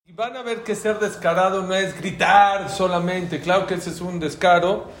van a ver que ser descarado no es gritar solamente, claro que ese es un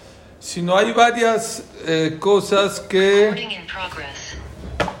descaro, sino hay varias cosas que...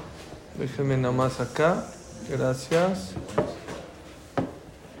 Déjenme nada más acá, gracias.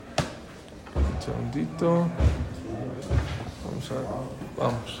 Un segundito.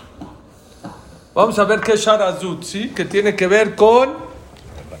 Vamos a ver qué es Sharazut, ¿sí? Que tiene que ver con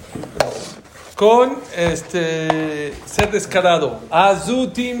ser descarado.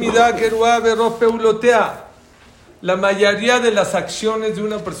 Azuti midakerua beropeulotea. La mayoría de las acciones de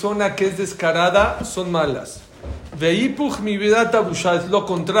una persona que es descarada son malas. Veipuch mi vida tabusha es lo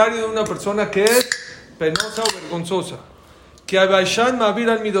contrario de una persona que es penosa o vergonzosa. Que abaishan mavir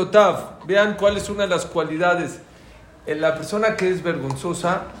al midotav. Vean cuál es una de las cualidades. En la persona que es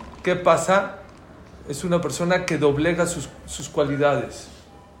vergonzosa, ¿qué pasa? Es una persona que doblega sus cualidades.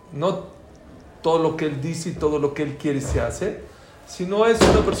 No todo lo que él dice y todo lo que él quiere se hace, sino es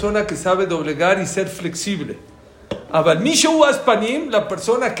una persona que sabe doblegar y ser flexible. Abalmishu aspanim, la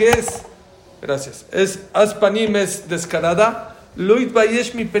persona que es aspanim, es descarada, loit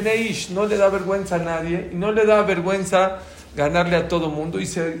bayesh mi peneish, no le da vergüenza a nadie y no le da vergüenza ganarle a todo mundo y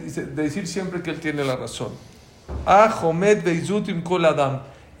decir siempre que él tiene la razón. Homed beizutim kol adam,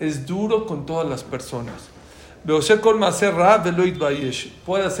 es duro con todas las personas. Puede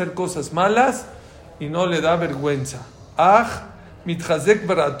hacer cosas malas y no le da vergüenza.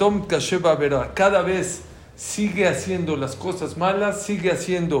 Cada vez sigue haciendo las cosas malas, sigue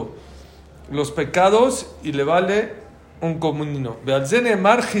haciendo los pecados y le vale un comino. Ya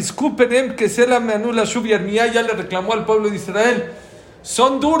le reclamó al pueblo de Israel,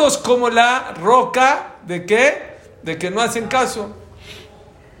 son duros como la roca, ¿de qué? De que no hacen caso.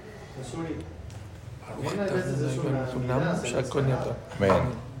 Suri. Algunas veces es una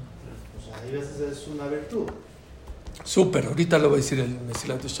hay veces es una virtud. Súper, ahorita lo va a decir el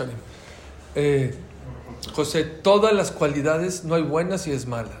Mesilat Shalim. José, todas las cualidades no hay buenas y es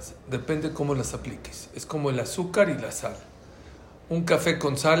malas, depende cómo las apliques. Es como el azúcar y la sal. Un café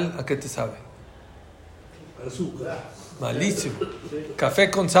con sal, ¿a qué te sabe? Azúcar. Malísimo. Café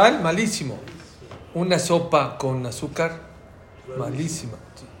con sal, malísimo. Una sopa con azúcar, malísima.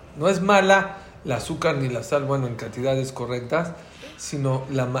 No es mala la azúcar ni la sal, bueno, en cantidades correctas, sino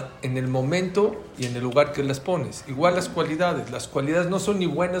en el momento y en el lugar que las pones. Igual las cualidades no son ni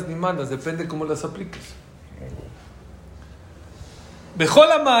buenas ni malas, depende cómo las apliques.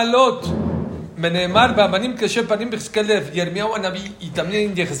 Bejola maalot benemar bamanim keshe panim bechskelev Yermiau Anabí y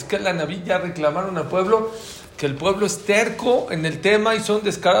también Yehezkel Anabí ya reclamaron al pueblo que el pueblo es terco en el tema y son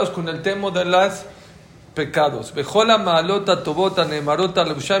descarados con el tema de las pecados. Bejola maalota tobota nemarota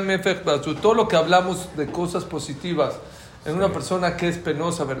lebushan mefech bazu. Todo lo que hablamos de cosas positivas en una persona que es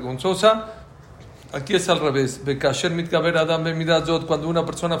penosa, vergonzosa, aquí es al revés. Bekasher mitgaber adam bemidazot, cuando una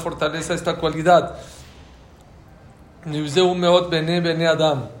persona fortalece esta cualidad. Nivzeu meot bene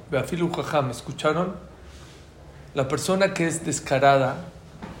adam beafilu jajam. ¿Escucharon? La persona que es descarada,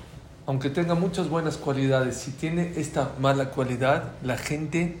 aunque tenga muchas buenas cualidades, si tiene esta mala cualidad, la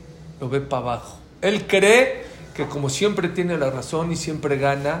gente lo ve para abajo. Él cree que como siempre tiene la razón y siempre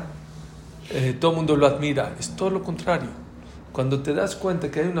gana, todo el mundo lo admira. Es todo lo contrario. Cuando te das cuenta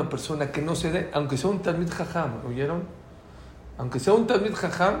que hay una persona que no se dé, aunque sea un talmid jajam, ¿oyeron? Aunque sea un talmid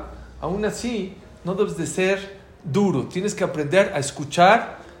jajam, aún así no debes de ser duro. Tienes que aprender a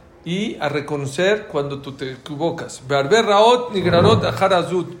escuchar y a reconocer cuando tú te equivocas. Be'arbe raot nigrarot achar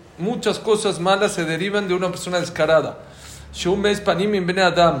azut. Muchas cosas malas se derivan de una persona descarada. Sheum mes panim min bnei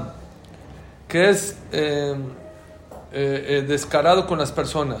adam, que es descarado con las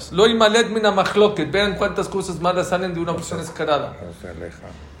personas. Lo imalet mina machloket. Vean cuántas cosas malas salen de una persona descarada.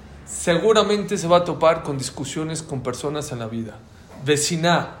 Seguramente se va a topar con discusiones con personas en la vida.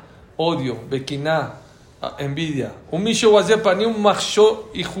 Veciná, odio, bequiná, envidia. Un misho wazepani un machsho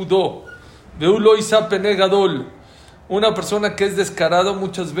y judó. Veulo isa penegadol. Una persona que es descarado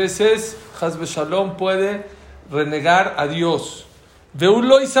muchas veces, Hazbe Shalom, puede renegar a Dios.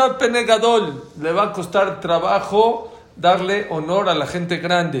 Veulo isa penegadol. Le va a costar trabajo darle honor a la gente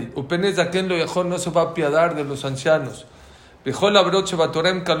grande. Upenez aquel lo yajón, no se va a apiadar de los ancianos. Vejol abroche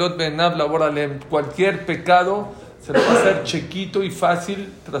batorem kalot benab laboralem. Cualquier pecado se le va a hacer chiquito y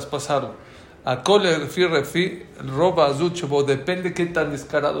fácil traspasarlo. A cole refi roba azuchebo, depende qué tan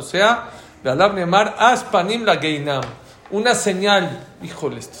descarado sea. Ve'alav nemar aspanim la geinam. Una señal,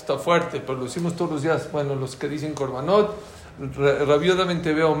 híjole, esto está fuerte, pero lo decimos todos los días. Bueno, los que dicen korbanot,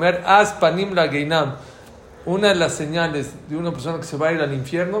 rabiosamente veo Omer, aspanim la geinam. Una de las señales de una persona que se va a ir al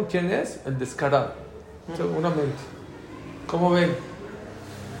infierno, ¿quién es? El descarado. Seguramente. ¿Cómo ven?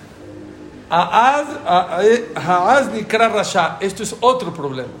 Ha'az nikra rasha. Esto es otro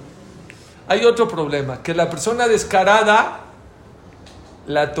problema. Hay otro problema, que la persona descarada,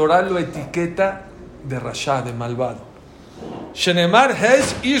 la Torah lo etiqueta de rasha, de malvado. Shenemar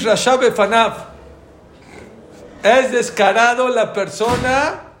hez ish rasha befanav. Es descarado la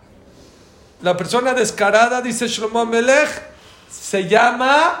persona descarada, dice Shlomo Melech, se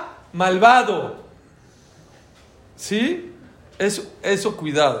llama malvado. ¿Sí? Eso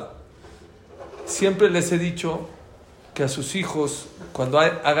cuidado. Siempre les he dicho que a sus hijos, cuando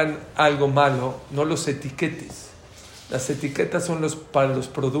hagan algo malo, no los etiquetes. Las etiquetas son para los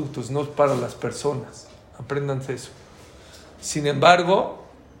productos, no para las personas. Apréndanse eso. Sin embargo,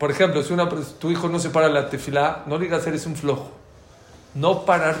 por ejemplo, si tu hijo no se para la tefilá, no le digas eres un flojo. No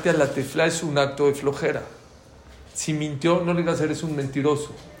pararte a la tefilá es un acto de flojera. Si mintió, no le digas eres un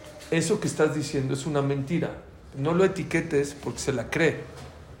mentiroso. Eso que estás diciendo es una mentira. No lo etiquetes porque se la cree.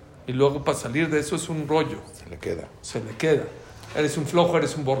 Y luego para salir de eso es un rollo. Se le queda. Eres un flojo,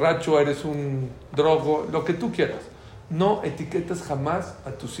 eres un borracho, eres un drogo, lo que tú quieras. No etiquetas jamás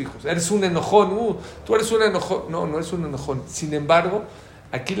a tus hijos. Eres un enojón. Tú eres un enojón. No es un enojón. Sin embargo,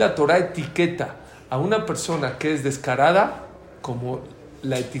 aquí la Torah etiqueta a una persona que es descarada como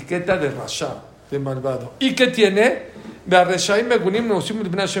la etiqueta de rasha, de malvado. ¿Y qué tiene?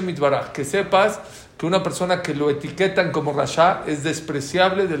 Que sepas que una persona que lo etiquetan como rasha es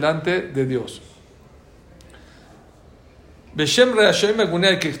despreciable delante de Dios. Shlomo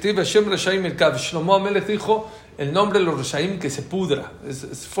Amelech dijo el nombre de los rashaim que se pudra.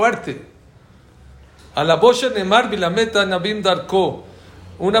 Es fuerte. A la Boshe Nemar Bilameta Nabim Darko,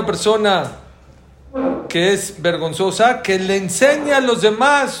 una persona que es vergonzosa, que le enseña a los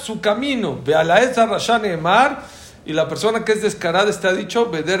demás su camino. Ve a la esa rasha Nemar, y la persona que es descarada está dicho,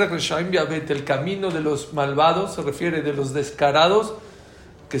 Veder Reshaim Biabet, el camino de los malvados, se refiere de los descarados,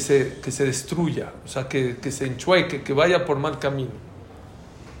 que se destruya, o sea, que se enchueque, que vaya por mal camino.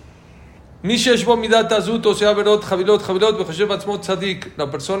 La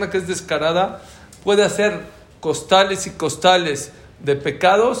persona que es descarada puede hacer costales y costales de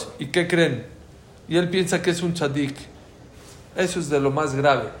pecados, y ¿qué creen? Y él piensa que es un tzadik. Eso es de lo más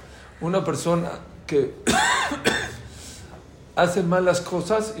grave. Una persona que hace malas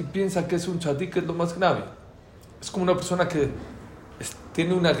cosas y piensa que es un tzadik es lo más grave. Es como una persona que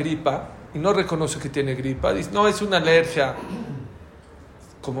tiene una gripa y no reconoce que tiene gripa. Dice, no, es una alergia.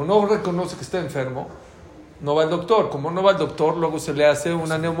 Como no reconoce que está enfermo, no va al doctor. Como no va al doctor, luego se le hace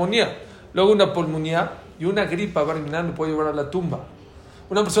una neumonía, luego una pulmonía y una gripa. Barminan lo puede llevar a la tumba.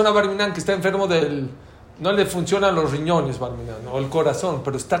 Una persona Barminan que está enfermo no le funcionan los riñones, Barminan, o el corazón,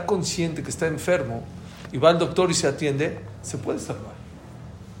 pero está consciente que está enfermo y va al doctor y se atiende, se puede salvar.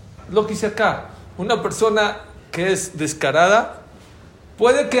 Lo que hice acá, una persona que es descarada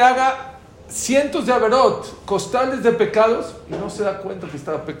puede que haga cientos de averot, costales de pecados, y no se da cuenta que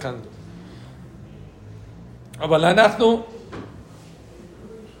estaba pecando. Abalanachnu,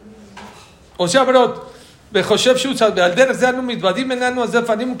 o sea, averot, וחושב שהוא צד, ועל דרך זה אנו מתוודים ממנו, אז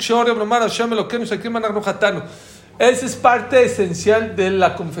לפנים כשעורב לומר השם אלוקינו שקים אנחנו חטאנו. Esa es parte esencial de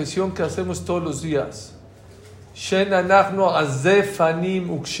la confesión que hacemos todos los días. שן אנחנו עזי פנים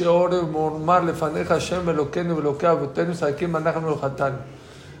וכשעורב לומר לפניך השם אלוקינו ואלוקי אבותינו שקים אנחנו חטאנו.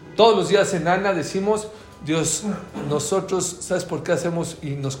 Todos los días en Ana decimos, Dios, nosotros, ¿sabes por qué hacemos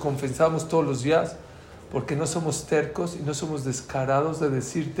y nos confesamos todos los días? Porque no somos tercos y no somos descarados de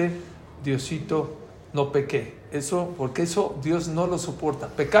decirte, Diosito, no pequé. Porque eso Dios no lo soporta.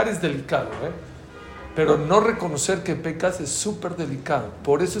 Pecar es delicado, pero no reconocer que pecas es súper delicado.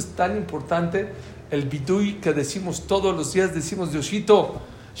 Por eso es tan importante el bidui que decimos todos los días. Decimos, Diosito,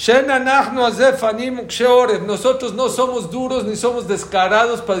 nosotros no somos duros ni somos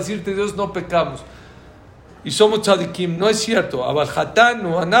descarados para decirte, Dios, no pecamos. Y somos tzadikim. No es cierto.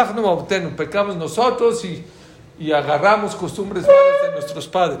 Pecamos nosotros y agarramos costumbres malas de nuestros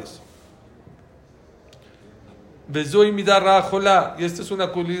padres. Y esta es una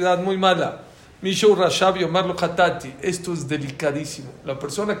cualidad muy mala. Esto es delicadísimo. La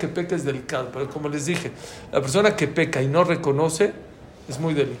persona que peca es delicado, pero como les dije, la persona que peca y no reconoce es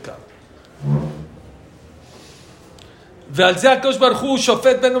muy delicado.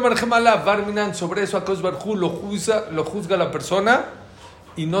 Sobre eso Akadosh Baruj Hu lo juzga la persona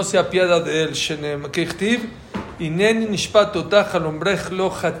y no se apiada de él.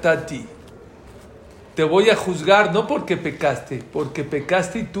 Te voy a juzgar no porque pecaste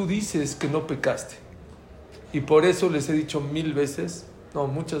y tú dices que no pecaste. Y por eso les he dicho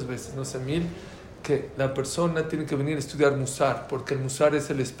muchas veces, no sé, que la persona tiene que venir a estudiar Musar, porque el Musar es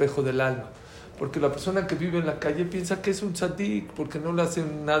el espejo del alma. Porque la persona que vive en la calle piensa que es un tzadik, porque no le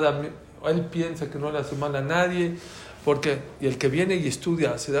hacen nada Él piensa que no le hace mal a nadie, y el que viene y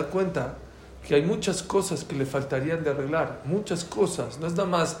estudia se da cuenta que hay muchas cosas que le faltarían de arreglar, muchas cosas. No es nada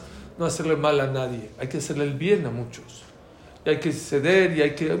más no hacerle mal a nadie, hay que hacerle el bien a muchos. Y hay que ceder,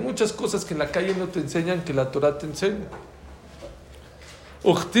 hay muchas cosas que en la calle no te enseñan, que la Torah te enseña.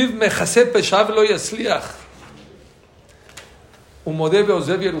 Uchtiv mechase peshav lo yasliach. Umode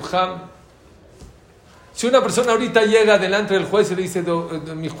beozev yerucham. Si una persona ahorita llega delante del juez y le dice,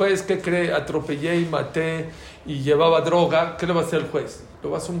 mi juez, ¿qué cree? Atropellé y maté y llevaba droga, ¿qué le va a hacer el juez?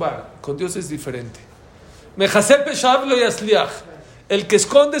 Lo va a zumbar. Con Dios es diferente. Mechase peshav lo yasliach. El que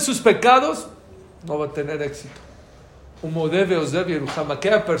esconde sus pecados no va a tener éxito. Umode beozev yerucham.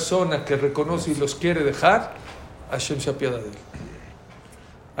 Aquella persona que reconoce y los quiere dejar, Hashem se apiada de él.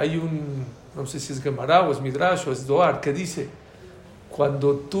 Hay no sé si es Gemara o es Midrash o es Doar, que dice: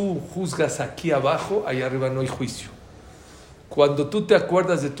 cuando tú juzgas aquí abajo, allá arriba no hay juicio. Cuando tú te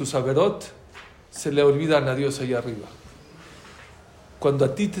acuerdas de tu saberot, se le olvidan a Dios allá arriba. Cuando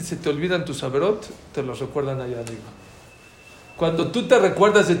a ti se te olvidan tus saberot, te los recuerdan allá arriba. Cuando tú te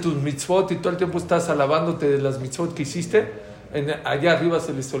recuerdas de tus mitzvot y todo el tiempo estás alabándote de las mitzvot que hiciste, allá arriba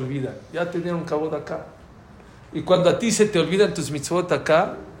se les olvida. Ya te dieron cabo de acá. Y cuando a ti se te olvidan tus mitzvot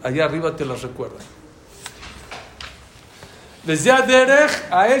acá, allá arriba te las recuerdan.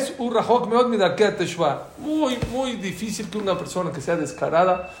 Muy difícil que una persona que sea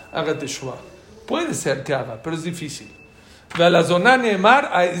descarada haga teshuvah. Puede ser que haga, pero es difícil. Una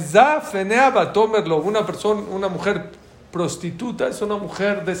mujer prostituta es una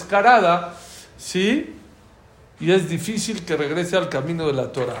mujer descarada, ¿sí? Y es difícil que regrese al camino de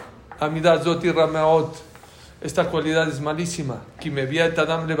la Torah. Amidah zoti rameot. Esta cualidad es malísima.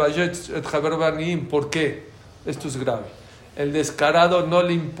 ¿Por qué? Esto es grave. El descarado no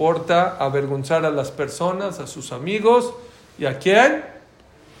le importa avergonzar a las personas, a sus amigos. ¿Y a quién?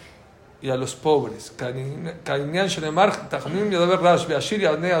 Y a los pobres.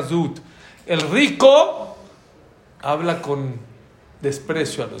 El rico habla con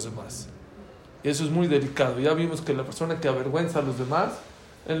desprecio a los demás. Y eso es muy delicado. Ya vimos que la persona que avergüenza a los demás,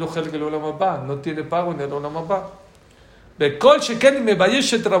 en lo que el olam haba, no tiene pago en el olam haba.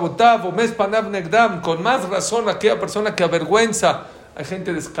 Con más razón aquella persona que avergüenza, hay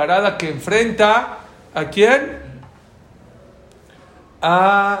gente descarada que enfrenta ¿a quién?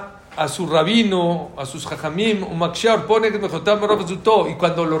 A su rabino, a sus jajamim, y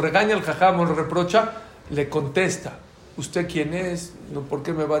cuando lo regaña el jajam o lo reprocha, le contesta: ¿usted quién es? ¿No? ¿Por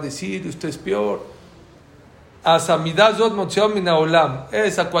qué me va a decir? Usted es peor.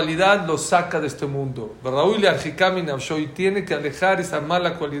 Esa cualidad lo saca de este mundo. Y tiene que alejar esa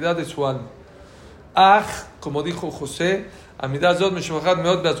mala cualidad de su alma. Como dijo José, hay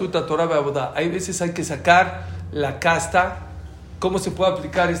veces hay que sacar la casta. ¿Cómo se puede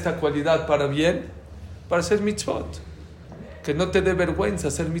aplicar esta cualidad para bien? Para hacer mitzvot. Que no te dé vergüenza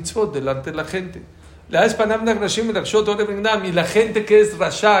hacer mitzvot delante de la gente. Y la gente que es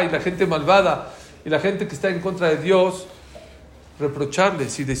rasha y la gente malvada y la gente que está en contra de Dios,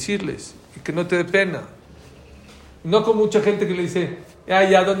 reprocharles y decirles, y que no te dé pena. No como mucha gente que le dice: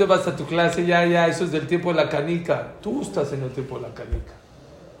 ya, ¿dónde vas a tu clase? Ya, eso es del tiempo de la canica. Tú estás en el tiempo de la canica.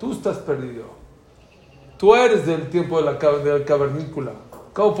 Tú estás perdido. Tú eres del tiempo de la cavernícola.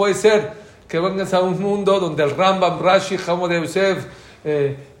 ¿Cómo puede ser que vengas a un mundo donde el Rambam, Rashi, Hamo de Yosef,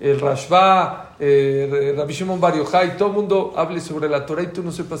 el Rashba, Rabbi Shimon Bar Yochai, todo el mundo hable sobre la Torah y tú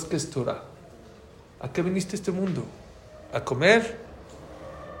no sepas qué es Torah? ¿A qué viniste a este mundo? ¿A comer?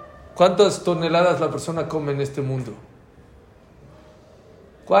 ¿Cuántas toneladas la persona come en este mundo?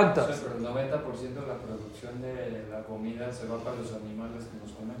 ¿Cuántas? Pero el 90% de la producción de la comida se va para los animales que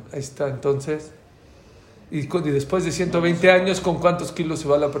nos comemos. Ahí está, entonces. Y después de 120 años, ¿con cuántos kilos se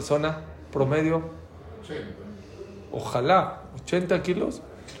va la persona? ¿Promedio? 80. Ojalá. ¿80 kilos?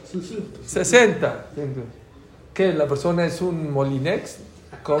 60. ¿Qué? ¿La persona es un Molinex?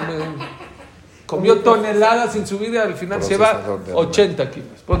 Comió toneladas en su vida, al final se va 80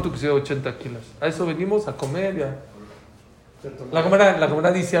 kilos. Pon tú que sea 80 kilos. A eso venimos, a comer ya. La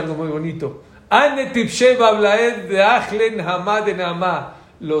Gemara dice algo muy bonito.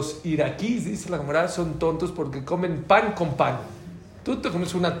 Los iraquíes, dice la Gemara, son tontos porque comen pan con pan. Tú te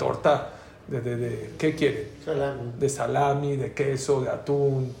comes una torta de ¿qué quieren? Salami. De salami, de queso, de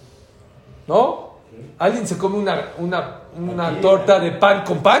atún. ¿No? ¿Alguien se come una torta de pan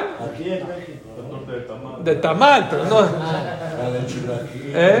con pan? Aquí en México. De tamal, pero no.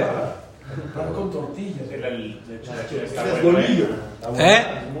 Pan con tortillas. El bolillo.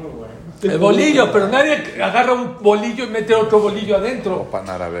 El bolillo, pero nadie agarra un bolillo y mete otro bolillo adentro. O pan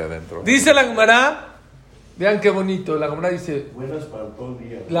árabe adentro. Dice la Gemara, Vean qué bonito. La Gemara dice... Buenas para todo el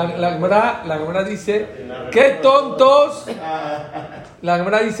día. La Gemara dice... ¡Qué tontos! La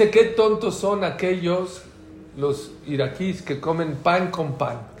Gemara dice... ¡Qué tontos son aquellos... los iraquíes que comen pan con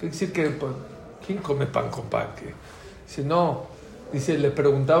pan! ¿Qué quiere decir que... ¿Quién come pan con pan? Dice, no. Dice, le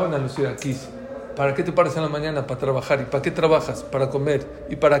preguntaban a los iraquíes... ¿Para qué te paras en la mañana? Para trabajar. ¿Y para qué trabajas? Para comer.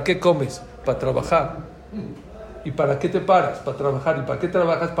 ¿Y para qué comes? Para trabajar. ¿Y para qué te paras? Para trabajar. ¿Y para qué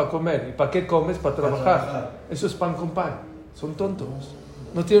trabajas? Para comer. ¿Y para qué comes? Para trabajar. Eso es pan con pan. Son tontos.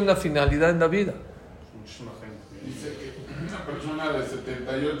 No tienen una finalidad en la vida. Dice que una persona de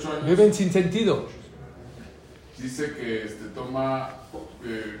 78 años... Viven sin sentido. Dice que toma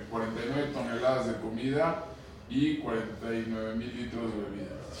 49 toneladas de comida y 49,000 litros de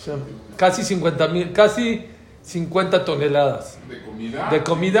bebida. Casi 50 toneladas. ¿De comida? ¿De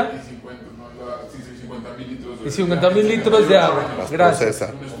comida? Y 50,000 litros de bebida. Y 50,000 litros de agua. Gracias.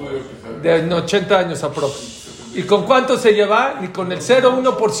 Un estudio que sale. De 80 años aproximadamente. ¿Y con cuánto se lleva? Y con el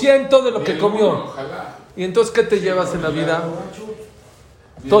 0,1% de lo que comió. Ojalá. ¿Y entonces qué te llevas en la vida?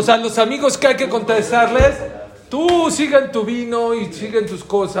 Entonces a los amigos que hay que contestarles, tú sigan tu vino y siguen tus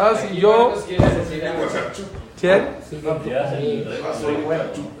cosas y yo... ¿Quién?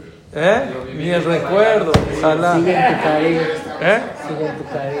 Ni el recuerdo, ojalá.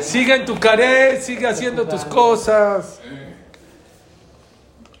 Sigue en tu caré, sigue haciendo tus cosas.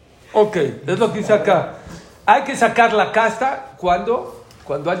 Ok, es lo que dice acá. Hay que sacar la casta cuando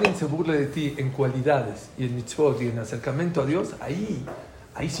alguien se burle de ti en cualidades y en mitzvot y en acercamiento a Dios, ahí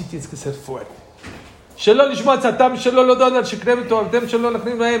sí tienes que ser fuerte.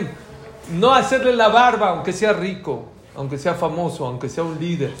 No hacerle la barba, aunque sea rico, aunque sea famoso, aunque sea un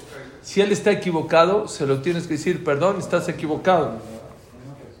líder. Si él está equivocado, se lo tienes que decir, perdón, estás equivocado.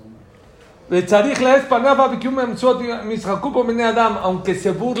 Aunque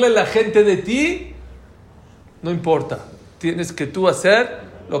se burle la gente de ti, no importa. Tienes que tú hacer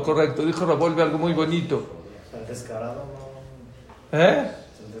lo correcto. Dijo Ravolve algo muy bonito. El descarado no... ¿Eh?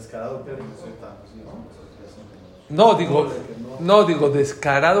 El descarado, pero No digo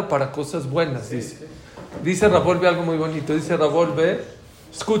descarado para cosas buenas, dice. Dice Ravolve algo muy bonito. Dice Ravolve,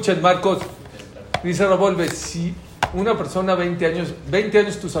 escuchen Marcos, dice Ravolve, si una persona 20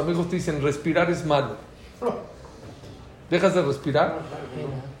 años tus amigos te dicen respirar es malo, ¿dejas de respirar?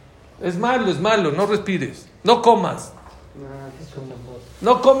 Es malo, no respires, no comas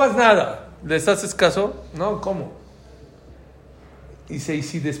nada. ¿Les haces caso? No, ¿cómo? Dice, y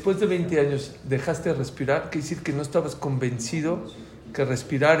si después de 20 años dejaste de respirar, quiere decir que no estabas convencido que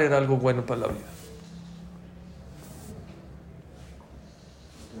respirar era algo bueno para la vida.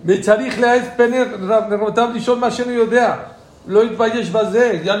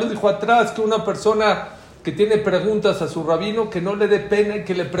 Ya lo dijo atrás, que una persona que tiene preguntas a su rabino, que no le dé pena y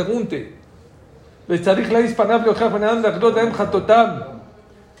que le pregunte.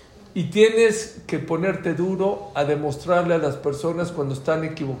 Y tienes que ponerte duro a demostrarle a las personas cuando están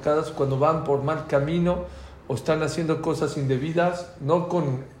equivocadas, cuando van por mal camino o están haciendo cosas indebidas, no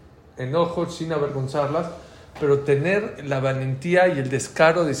con enojos, sin avergonzarlas, pero tener la valentía y el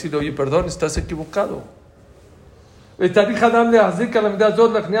descaro de decir, oye, perdón, estás equivocado. La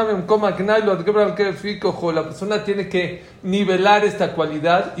persona tiene que nivelar esta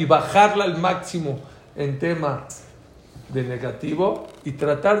cualidad y bajarla al máximo en tema de negativo y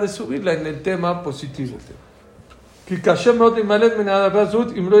tratar de subirla en el tema positivo.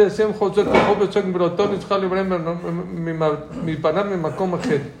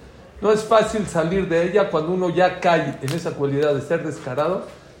 No es fácil salir de ella cuando uno ya cae en esa cualidad de ser descarado.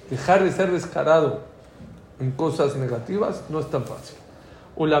 Dejar de ser descarado en cosas negativas no es tan fácil.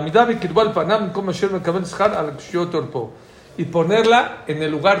 Y ponerla en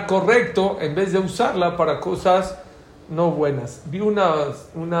el lugar correcto en vez de usarla para cosas no buenas. Vi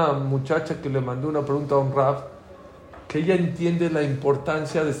una muchacha que le mandó una pregunta a un rab, que ella entiende la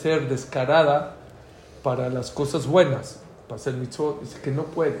importancia de ser descarada para las cosas buenas, para hacer mitzvot. Dice que no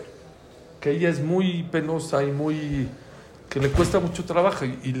puede, que ella es muy penosa y que le cuesta mucho trabajo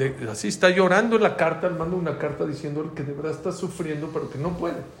así está llorando en la carta. Le mando una carta diciéndole que de verdad está sufriendo pero que no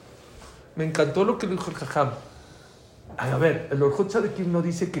puede. Me encantó lo que le dijo el jajam. A ver, el Orjot Tzadikim no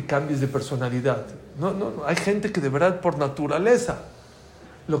dice que cambies de personalidad. No, hay gente que de verdad por naturaleza.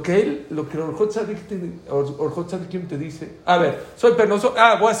 Lo que el Orjot Tzadikim te dice, a ver, soy penoso,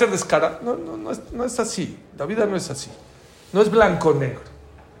 voy a ser descarado. No es así. La vida no es así. No es blanco-negro.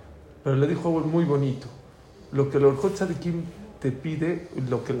 Pero le dijo algo muy bonito. Lo que el Orjot Tzadikim te pide,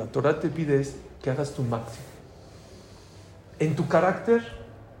 lo que la Torah te pide es que hagas tu máximo. En tu carácter,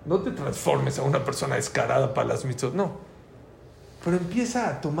 no te transformes a una persona descarada para las mitzvot, no. Pero empieza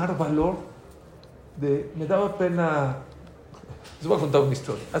a tomar valor me daba pena. Les voy a contar una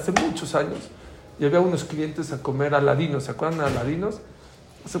historia. Hace muchos años llevé a unos clientes a comer aladinos. ¿Se acuerdan de aladinos?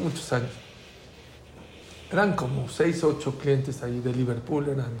 Hace muchos años. Eran como 6 o 8 clientes ahí de Liverpool,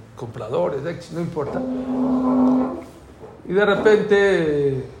 eran compradores, no importa. Y de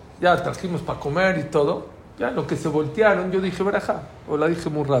repente ya trajimos para comer y todo. Ya lo que se voltearon, yo dije verajá, o la dije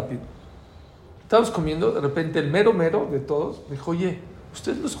muy rápido. Estábamos comiendo, de repente el mero de todos me dijo, oye,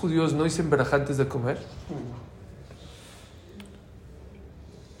 ¿ustedes los judíos no dicen verajá antes de comer?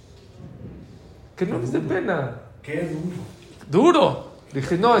 Que no les dé pena. Qué Duro.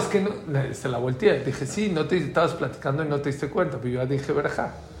 Dije, no, es que no. Se la volteé. Dije, sí, no te estabas platicando y no te diste cuenta. Pero yo ya dije,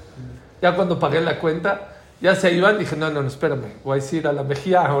 verajá. Ya cuando pagué la cuenta, ya se iban. Dije, no, espérame. Voy a ir a la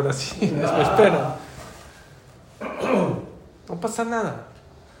Mejía ahora sí. Me esperan. No pasa nada.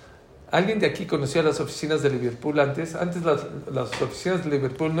 ¿Alguien de aquí conocía las oficinas de Liverpool antes? Antes las oficinas de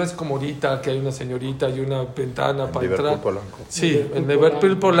Liverpool no es como ahorita, que hay una señorita y una ventana para entrar. Liverpool Polanco. Sí, en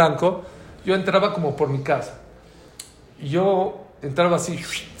Liverpool Polanco. Yo entraba como por mi casa. Y yo entraba así,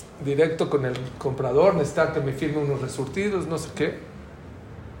 directo con el comprador, necesitaba que me firme unos resurtidos, no sé qué.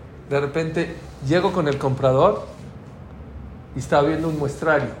 De repente llego con el comprador y estaba viendo un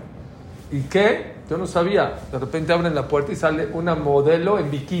muestrario. ¿Y qué? Yo no sabía. De repente abren la puerta y sale una modelo en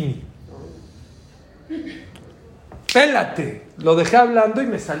bikini. ¡Pélate! Lo dejé hablando y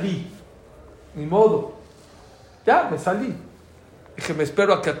me salí. Ni modo. Ya, me salí. Dije, me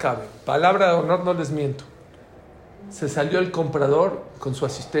espero a que acabe. Palabra de honor, no les miento. Se salió el comprador con su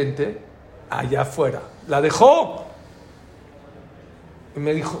asistente allá afuera. ¡La dejó! Y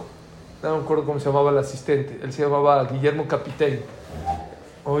me dijo, no me acuerdo cómo se llamaba el asistente. Él se llamaba Guillermo Capitán.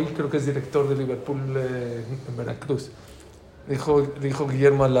 Hoy creo que es director de Liverpool en Veracruz. Dijo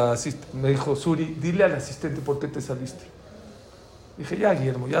Guillermo a la asistente, me dijo, Suri, dile al asistente por qué te saliste. Dije, ya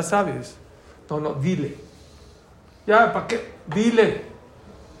Guillermo, ya sabes. No, dile. Ya, ¿para qué? Dile.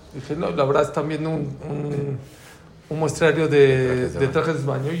 Dije, no, la verdad están viendo un muestrario de trajes de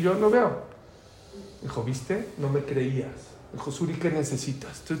baño y yo lo veo. Dijo, ¿viste? No me creías. Dijo, Suri, ¿qué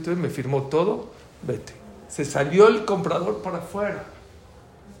necesitas? Entonces me firmó todo, vete. Se salió el comprador para afuera.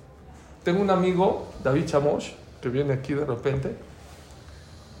 Tengo un amigo, David Chamosh, que viene aquí de repente,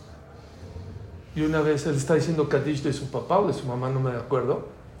 y una vez él está diciendo Kaddish de su papá o de su mamá, no me acuerdo,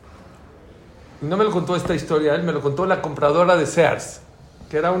 y no me lo contó esta historia, él me lo contó la compradora de Sears,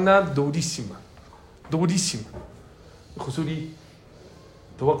 que era una durísima. Dijo, Suri,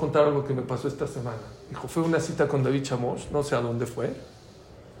 te voy a contar algo que me pasó esta semana. Dijo, fue una cita con David Chamosh, no sé a dónde fue,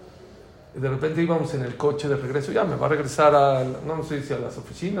 y de repente íbamos en el coche de regreso, ya me va a regresar no sé si a las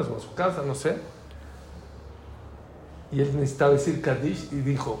oficinas o a su casa, no sé. Y él necesitaba decir Kaddish y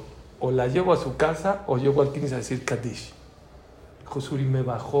dijo, o la llevo a su casa o llevo al Knis a decir Kaddish. Dijo, Suri, me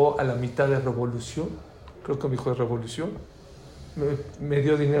bajó a la mitad de revolución, creo que me dijo de revolución, me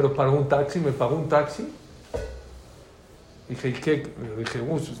dio dinero para un taxi, me pagó un taxi. Dije, ¿y qué? Dije,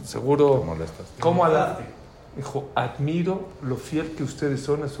 seguro. ¿Te molestas? ¿Cómo Dijo, admiro lo fiel que ustedes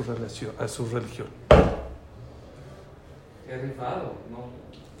son a su religión. Qué rifado, ¿no?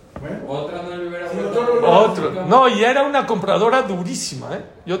 Bueno. Otra no le hubiera Sí, puesto. Otro. No, y era una compradora durísima, ¿eh?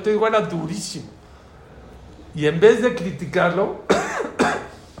 Yo te digo, era durísima. Y en vez de criticarlo,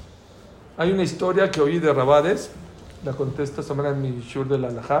 hay una historia que oí de Rabades, la conté esta semana en mi shur de la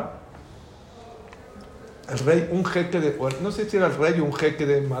Halajá. El rey, un jeque no sé si era el rey o un jeque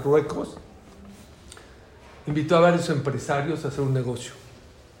de Marruecos, invitó a varios empresarios a hacer un negocio.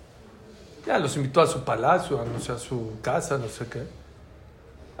 Ya los invitó a su palacio, a su casa, no sé qué.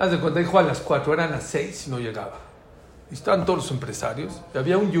 Haz de cuenta, dijo a las 4, eran las 6 y no llegaba. Y estaban todos los empresarios. Y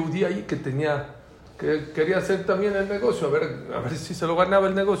había un yudí ahí que quería hacer también el negocio, a ver si se lo ganaba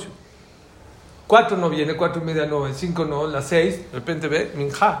el negocio. 4 no viene, 4:30 no, 5 no, las 6, de repente ve,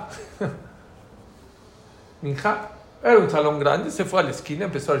 minjá. Minjá. Era un salón grande, se fue a la esquina,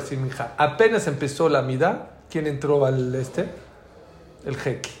 empezó a decir minjá. Apenas empezó la midá, ¿quién entró al El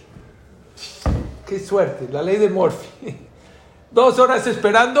jeque. Qué suerte, la ley de Murphy. 2 horas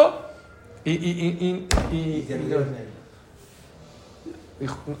esperando y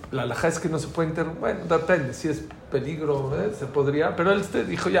dijo, la halajá es que no se puede interrumpir. Bueno, depende, si es peligro, se podría, pero él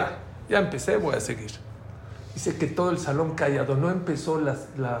dijo, ya empecé, voy a seguir. Dice que todo el salón callado, no empezó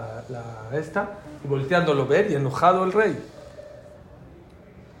y volteándolo ver y enojado el rey.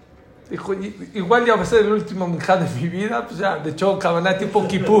 Dijo, igual ya va a ser el último minjá de mi vida, pues ya, de hecho, cabaná tipo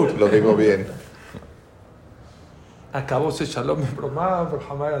Kippur. Lo digo bien. Acabó ese shalom en broma, por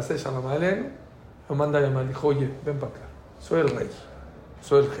jamás hacer shalom a él. Lo manda a llamar, dijo, oye, ven para acá, soy el rey,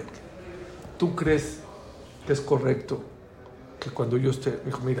 soy el jeque. ¿Tú crees que es correcto que cuando yo esté, me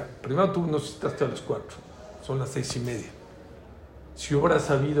dijo, mira, primero tú nos citaste a las 4, son las 6:30. Si hubiera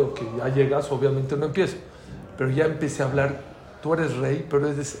sabido que ya llegas, obviamente no empiezo. Pero ya empecé a hablar, tú eres rey, pero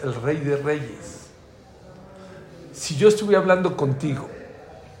eres el rey de reyes. Si yo estuviera hablando contigo,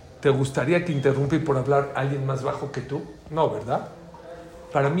 ¿te gustaría que interrumpa por hablar alguien más bajo que tú? No, ¿verdad?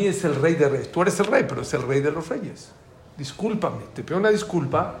 Para mí es el rey de reyes. Tú eres el rey, pero es el rey de los reyes. Discúlpame, te pido una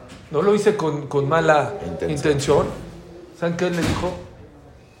disculpa. No lo hice con mala intención. ¿Saben qué él le dijo?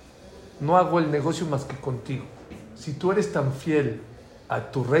 No hago el negocio más que contigo. Si tú eres tan fiel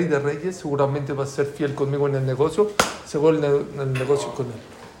a tu rey de reyes, seguramente vas a ser fiel conmigo en el negocio, seguro en el negocio con él.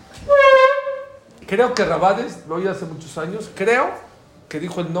 Creo que Rabades, lo oí hace muchos años, creo que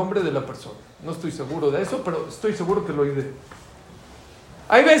dijo el nombre de la persona. No estoy seguro de eso, pero estoy seguro que lo oí de él.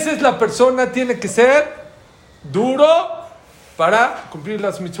 Hay veces la persona tiene que ser duro para cumplir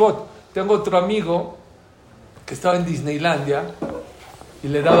las mitzvot. Tengo otro amigo que estaba en Disneylandia y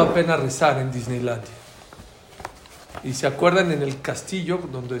le daba pena rezar en Disneylandia. Y se acuerdan en el castillo,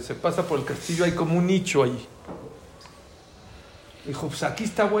 donde se pasa por el castillo, hay como un nicho ahí. Dijo, pues aquí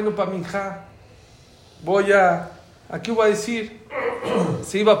está bueno para mi hija. Aquí voy a decir.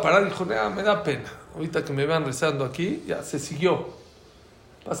 Se iba a parar, dijo, me da pena. Ahorita que me vean rezando aquí, ya se siguió.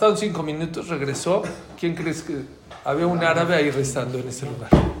 Pasaron 5 minutos, regresó. ¿Quién crees que había un árabe ahí rezando en ese lugar?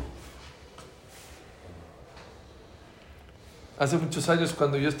 Hace muchos años,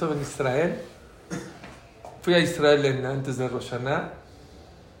 cuando yo estaba en Israel, fui a Israel antes de Rosh Hashanah,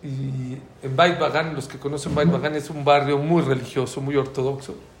 y en Beit Bagan, los que conocen Beit Bagan, es un barrio muy religioso, muy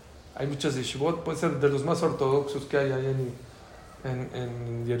ortodoxo. Hay muchas yeshivot, puede ser de los más ortodoxos que hay allá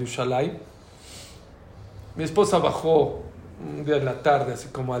en Jerusalén. Mi esposa bajó un día en la tarde, así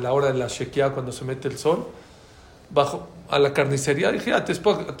como a la hora de la shekiah, cuando se mete el sol, bajó a la carnicería. Dije, te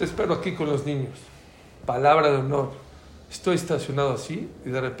espero aquí con los niños. Palabra de honor. Estoy estacionado así y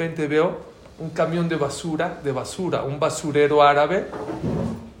de repente veo un camión de basura, un basurero árabe,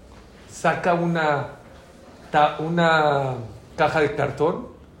 saca una caja de cartón,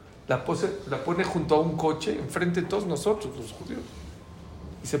 la pone junto a un coche, enfrente de todos nosotros, los judíos,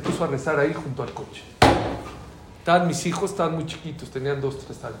 y se puso a rezar ahí junto al coche. Estaban mis hijos, estaban muy chiquitos, tenían 2,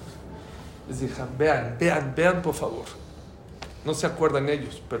 3 años. Les dije, vean, por favor. No se acuerdan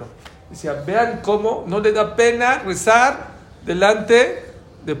ellos, pero decía, vean cómo no le da pena rezar delante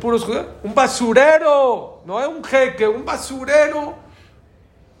de puros judíos. Un basurero, no es un jeque, un basurero.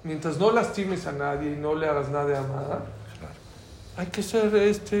 Mientras no lastimes a nadie y no le hagas nada a nada, hay que ser,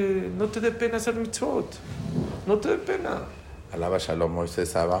 no te dé pena hacer mitzvot. No te dé pena. Alaba Shalom, Moisés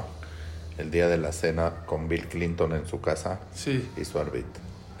Saba, el día de la cena con Bill Clinton en su casa, sí, y su arbit.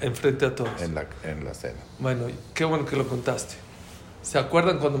 Enfrente a todos. En la cena. Bueno, qué bueno que lo contaste. ¿Se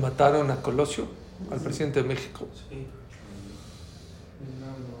acuerdan cuando mataron a Colosio, al presidente de México? Sí.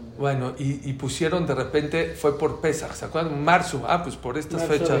 Bueno, y pusieron de repente, fue por Pesach, ¿se acuerdan? Marzo, pues por estas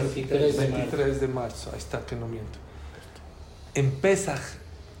fechas. 23 de marzo, ahí está, que no miento. En Pesach,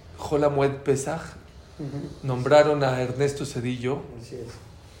 Jolamued Pesach, nombraron a Ernesto Zedillo,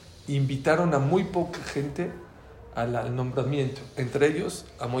 invitaron a muy poca gente al nombramiento, entre ellos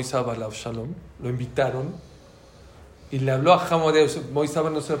a Moisés Abalav Shalom, lo invitaron y le habló a Hamodeus. Moisés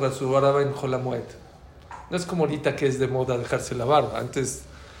no se rasuraba en Jolamued. No es como ahorita que es de moda dejarse la barba. Antes,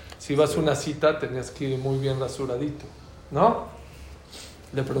 si ibas a una cita, tenías que ir muy bien rasuradito, ¿no?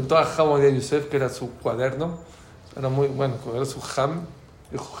 Le preguntó a Hamodeus Yosef, que era su cuaderno, era muy bueno, era su Ham,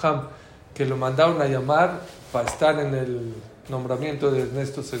 dijo Ham, que lo mandaron a llamar para estar en el nombramiento de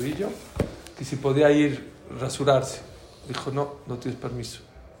Ernesto Zedillo, que si podía ir rasurarse. Dijo, no tienes permiso.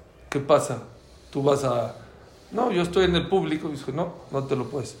 ¿Qué pasa? Tú vas a... No, yo estoy en el público. Dijo, no te lo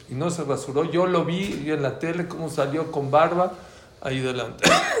puedes. Y no se rasuró. Yo lo vi en la tele, cómo salió con barba ahí delante.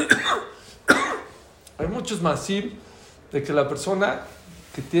 Hay muchos masim de que la persona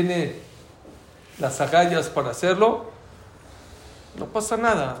que tiene las agallas para hacerlo, no pasa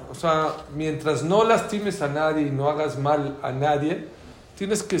nada. O sea, mientras no lastimes a nadie y no hagas mal a nadie,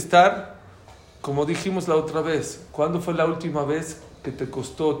 tienes que estar, como dijimos la otra vez. ¿Cuándo fue la última vez que te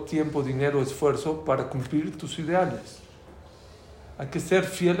costó tiempo, dinero, esfuerzo para cumplir tus ideales? Hay que ser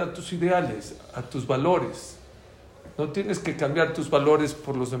fiel a tus ideales, a tus valores. No tienes que cambiar tus valores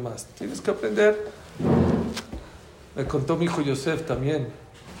por los demás. Tienes que aprender. Me contó mi hijo Yosef también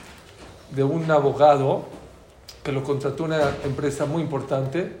de un abogado que lo contrató una empresa muy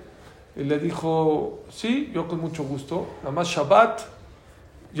importante y le dijo, sí, yo con mucho gusto, nada más Shabbat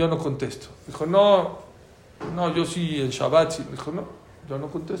yo no contesto. Dijo, no, yo sí en Shabbat sí. Dijo, no, yo no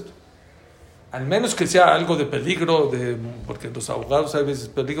contesto. Al menos que sea algo de peligro, porque los abogados hay veces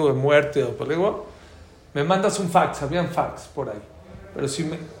peligro de muerte o peligro, me mandas un fax, habían fax por ahí. Pero si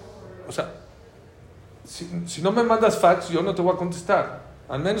no me mandas fax, yo no te voy a contestar.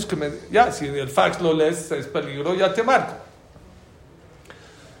 Al menos que si el fax lo lees, es peligro, ya te marco.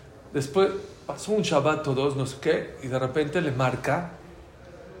 Después pasó un Shabbat o dos, no sé qué, y de repente le marca.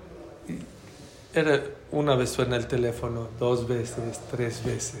 Era una vez suena el teléfono, 2 veces, 3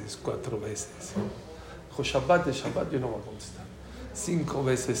 veces, 4 veces. Dijo, Shabbat de Shabbat, yo no voy a contestar. 5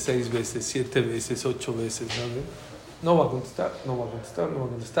 veces, 6 veces, 7 veces, 8 veces, no va a contestar.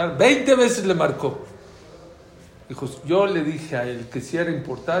 20 veces le marcó. Dijo, yo le dije a él que si era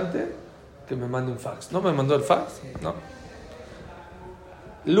importante, que me mande un fax. ¿No me mandó el fax? No.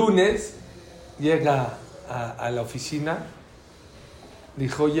 Lunes llega a la oficina,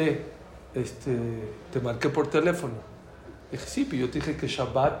 dijo, oye, te marqué por teléfono. Dije, sí, pero yo te dije que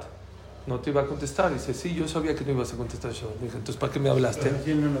Shabbat no te iba a contestar. Dice, sí, yo sabía que no ibas a contestar Shabbat. Dije, entonces, ¿para qué me hablaste?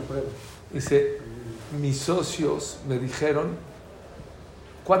 Dice, mis socios me dijeron,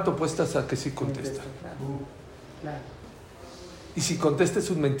 ¿cuánto apuestas a que sí contesta? Claro. Y si contesta es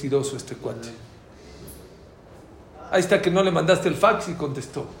un mentiroso este cuate. Ahí está que no le mandaste el fax y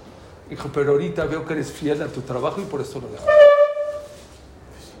contestó. Dijo, pero ahorita veo que eres fiel a tu trabajo y por eso lo dejo.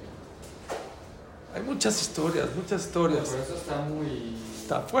 Hay muchas historias. Por eso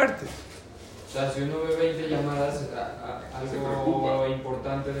está fuerte. O sea, si uno ve 20 llamadas, algo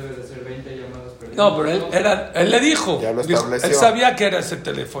importante debe de ser 20 llamadas perdidas. No, pero él le dijo. Ya lo estableció. Él sabía que era ese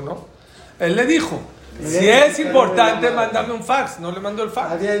teléfono. Él le dijo, si es importante, mándame un fax. No le mandó el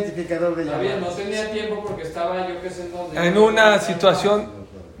fax. Había identificador de llamadas. No tenía tiempo porque estaba yo que sé en dónde. En una situación,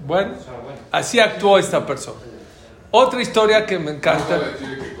 bueno, así actuó esta persona. Otra historia que me encanta.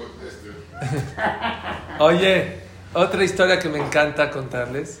 Oye, otra historia que me encanta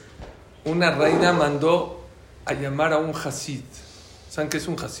contarles. Una reina mandó a llamar a un hasid. ¿Saben qué es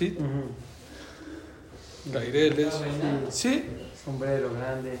un hasid? Gaireles. Sí. Sombrero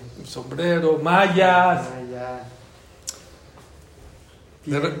grande. Sombrero, mallas.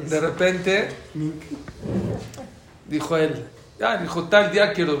 De repente dijo él, tal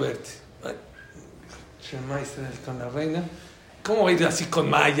día quiero verte. Con la reina, ¿cómo va a ir así con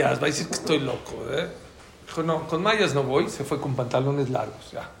mallas? Va a decir que estoy loco, Dijo, no, con mallas no voy. Se fue con pantalones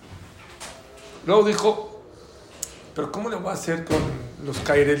largos, ya. Luego dijo, pero ¿cómo le voy a hacer con los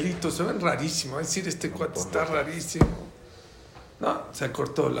cairelitos? Se ven rarísimos. Va a decir, este cuate está rarísimo. No, se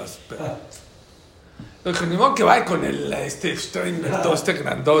cortó las pedas. Le dijo, ni modo que vaya con este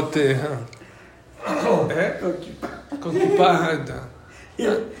grandote. Con kipá.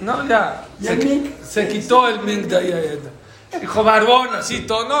 No, ya. Se quitó el mink de ahí. Dijo, barbón, así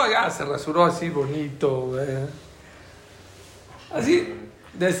todo. No, ya se rasuró así bonito. Así,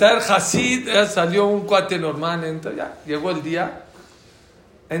 de ser Hasid, salió un cuate normal. Entonces, ya, llegó el día.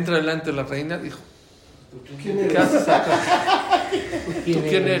 Entra delante de la reina. Dijo, ¿qué haces acá? ¿Tú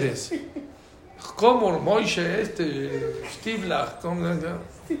quién eres? ¿Cómo? Moishe, Stiblach.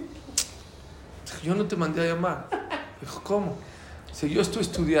 Yo no te mandé a llamar. Dijo, ¿cómo? Dice, yo estoy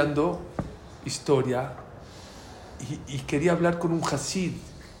estudiando historia y quería hablar con un hasid.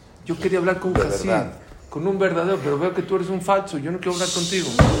 Yo quería hablar con un hasid, con un verdadero, pero veo que tú eres un falso. Yo no quiero hablar contigo.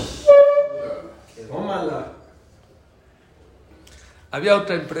 Tómala. Había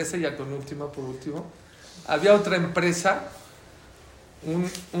otra empresa, ya por último. Había otra empresa,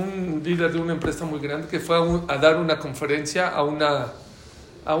 un líder de una empresa muy grande que fue a dar una conferencia a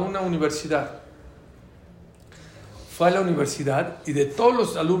una universidad. Fue a la universidad y de todos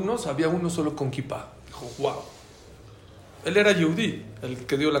los alumnos había uno solo con kipá. Dijo, wow. Él era yehudí, el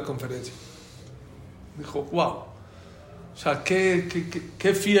que dio la conferencia. Dijo, wow. O sea,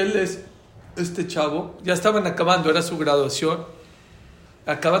 qué fiel es este chavo. Ya estaban acabando, era su graduación.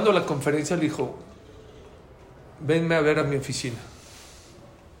 Acabando la conferencia le dijo, venme a ver a mi oficina.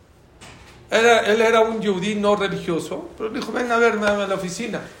 Él era un yehudí no religioso, pero le dijo, ven a verme a la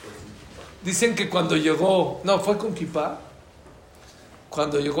oficina. Dicen que cuando llegó, no, fue con kipá,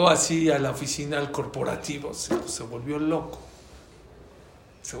 cuando llegó así a la oficina, al corporativo, se volvió loco.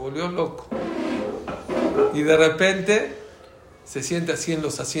 Se volvió loco. Y de repente se siente así en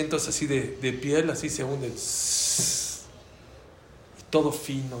los asientos así de piel, así se hunde. Y todo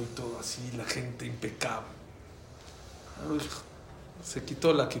fino y todo así, la gente impecable. Se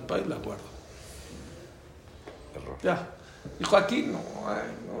quitó la kipá y la guardó. Ya. Dijo, aquí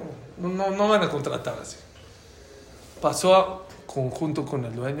no van a contratar así. Pasó junto con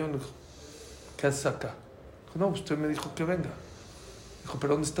el dueño. Le dijo, ¿qué haces acá? Dijo, no, usted me dijo que venga. Dijo,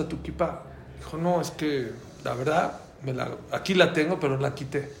 ¿pero dónde está tu kipá? Dijo, no, es que la verdad, aquí la tengo, pero la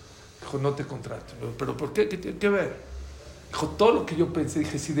quité. Dijo, no te contrato. ¿Pero por qué? ¿Qué tiene que ver? Dijo, todo lo que yo pensé.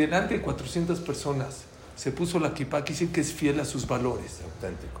 Dije, si delante de 400 personas se puso la kipá, quiere decir que es fiel a sus valores.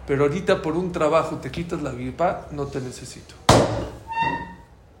 Auténtico. Pero ahorita por un trabajo te quitas la kipá, no te necesito.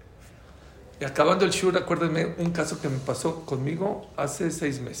 Y acabando el shur, acuérdenme un caso que me pasó conmigo hace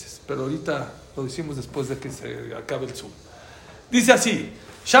 6 meses, pero ahorita lo decimos después de que se acabe el Zoom. Dice así,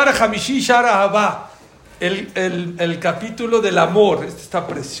 Shara Hamishi, Shara Ahabá, el capítulo del amor, este está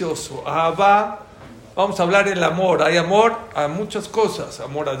precioso. Ahabá, vamos a hablar del amor. Hay amor a muchas cosas,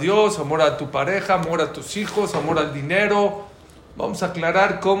 amor a Dios, amor a tu pareja, amor a tus hijos, amor al dinero. Vamos a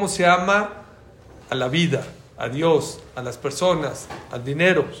aclarar cómo se ama a la vida, a Dios, a las personas, al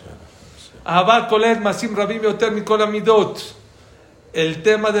dinero. Ahabá kolet masim rabim yoter mikol amidot. El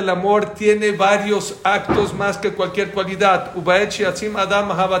tema del amor tiene varios actos más que cualquier cualidad. Ubaet shiatzim adam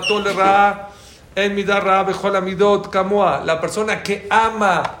ahabato lera'a en midar ra'a bechol amidot kamoa. La persona que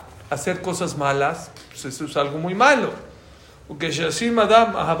ama hacer cosas malas, pues eso es algo muy malo. Uke shiatzim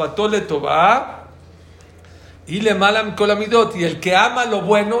adam ahabato letová y le mala mikol amidot. Y el que ama lo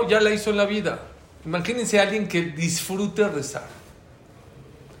bueno ya la hizo en la vida. Imagínense a alguien que disfrute rezar,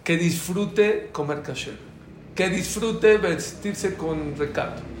 que disfrute comer kasher, que disfrute vestirse con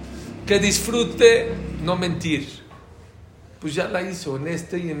recato, que disfrute no mentir. Pues ya la hizo en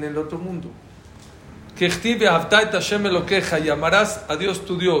este y en el otro mundo. Que estive avta et Hashem elokeja, y amarás a Dios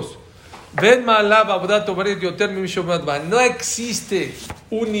tu Dios. Ven ma'alav avodat ovaret yoter mimishovat ba. No existe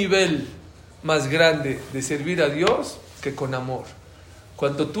un nivel más grande de servir a Dios que con amor.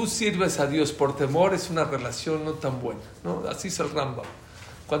 Cuando tú sirves a Dios por temor, es una relación no tan buena, ¿no? Así es el Rambam.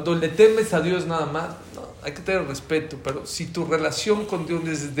 Cuando le temes a Dios nada más, no, hay que tener respeto, pero si tu relación con Dios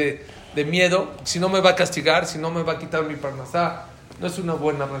es de miedo, si no me va a castigar, si no me va a quitar mi parnasá, no es una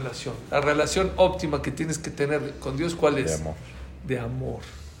buena relación. La relación óptima que tienes que tener con Dios, ¿cuál es? De amor. De amor.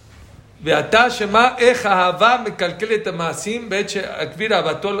 Ve'ata shema ech ahava mekalkelet ha'ma'asim ve'et she'akvir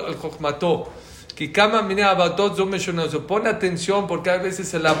ahavatol al chokhmato ki kama mine ahavatot zo meshonazo. Pon atención porque a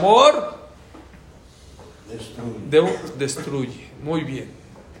veces el amor destruye. Muy bien.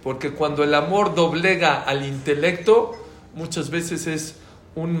 Porque cuando el amor doblega al intelecto, muchas veces es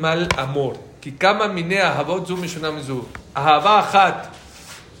un mal amor. Kikama minea ahavot zu mishonamizu. Ahava achat.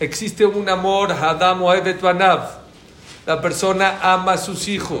 Existe un amor, hadam ohevet banav. La persona ama a sus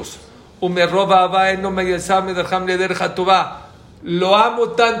hijos. Umerroba ava eno meyesam ederham lederja tová. Lo amo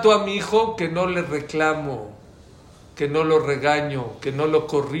tanto a mi hijo que no le reclamo, que no lo regaño, que no lo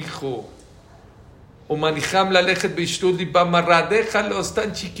corrijo. O manijam la lejet beishtud y pamarra, déjalos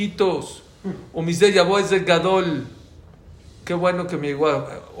tan chiquitos. O misde yabo es de gadol. Qué bueno que me llegó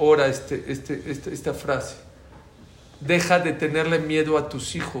ahora esta frase. Deja de tenerle miedo a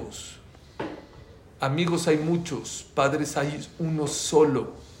tus hijos. Amigos hay muchos, padres hay uno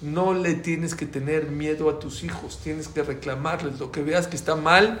solo. No le tienes que tener miedo a tus hijos, tienes que reclamarles. Lo que veas que está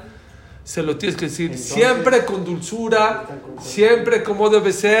mal, se lo tienes que decir. Entonces, siempre con dulzura, siempre como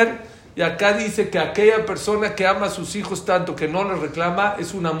debe ser. Y acá dice que aquella persona que ama a sus hijos tanto que no les reclama,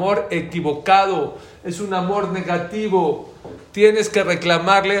 es un amor equivocado, es un amor negativo. Tienes que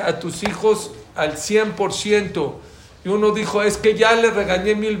reclamarle a tus hijos al 100%. Y uno dijo, es que ya le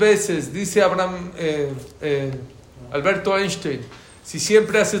regañé 1000 veces, dice Alberto Einstein. Si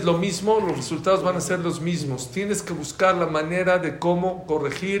siempre haces lo mismo, los resultados van a ser los mismos. Tienes que buscar la manera de cómo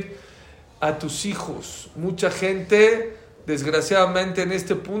corregir a tus hijos. Mucha gente, desgraciadamente en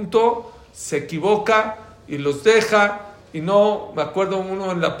este punto, se equivoca y los deja. Y no, me acuerdo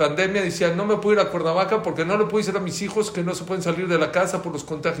uno en la pandemia decía, no me puedo ir a Cuernavaca porque no le puedo decir a mis hijos que no se pueden salir de la casa por los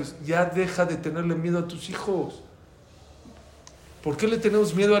contagios. Ya deja de tenerle miedo a tus hijos. ¿Por qué le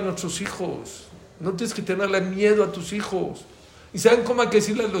tenemos miedo a nuestros hijos? No tienes que tenerle miedo a tus hijos. ¿Y saben cómo hay que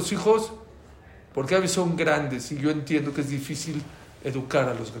decirle a los hijos? Porque a veces son grandes y yo entiendo que es difícil educar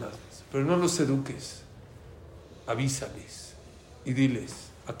a los grandes. Pero no los eduques. Avísales y diles,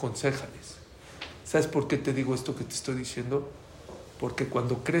 aconséjales. ¿Sabes por qué te digo esto que te estoy diciendo? Porque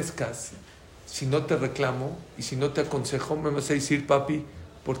cuando crezcas, si no te reclamo y si no te aconsejo, me vas a decir, papi,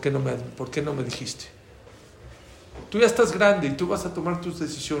 ¿por qué no me dijiste? Tú ya estás grande y tú vas a tomar tus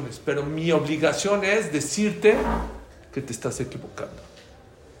decisiones, pero mi obligación es decirte que te estás equivocando.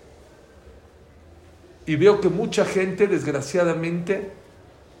 Y veo que mucha gente, desgraciadamente,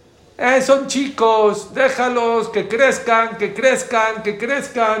 son chicos, déjalos, que crezcan.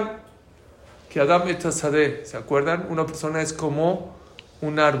 Que Adam et Hasadeh, ¿se acuerdan? Una persona es como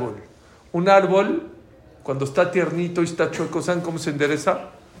un árbol. Un árbol, cuando está tiernito y está chueco, ¿saben cómo se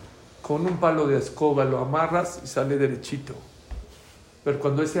endereza? Con un palo de escoba lo amarras y sale derechito. Pero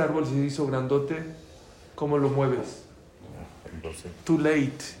cuando ese árbol se hizo grandote, ¿cómo lo mueves? Too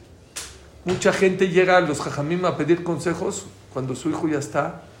late. Mucha gente llega a los jajamim a pedir consejos cuando su hijo ya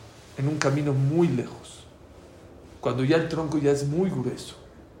está en un camino muy lejos. Cuando ya el tronco ya es muy grueso.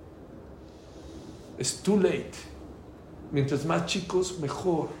 Es too late. Mientras más chicos,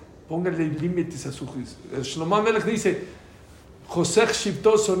 mejor. Pónganle límites a su juicio. Shlomo Amelech dice, José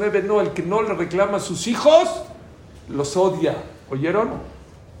Shipto Sonebe, no, el que no le reclama a sus hijos, los odia. ¿Oyeron?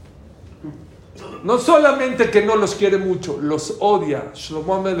 No solamente que no los quiere mucho, los odia.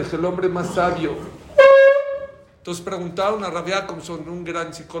 Shlomo Amelech, el hombre más sabio. Entonces preguntaron a Rabbi Jacobson, un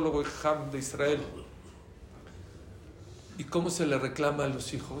gran psicólogo de Israel, ¿y cómo se le reclama a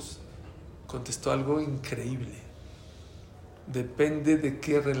los hijos? Contestó algo increíble. Depende de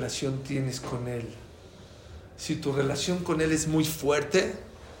qué relación tienes con él. Si tu relación con él es muy fuerte,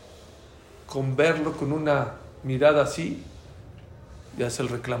 con verlo con una mirada así, ya es el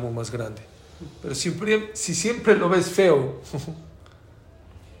reclamo más grande. Pero si siempre lo ves feo,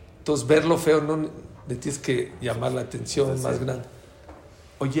 entonces verlo feo no le tienes que llamar la atención más grande.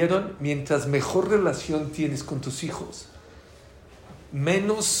 ¿Oyeron? Mientras mejor relación tienes con tus hijos,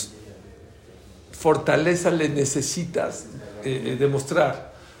 menos fortaleza le necesitas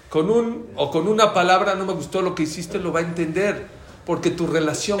demostrar. Con una palabra, no me gustó lo que hiciste, lo va a entender, porque tu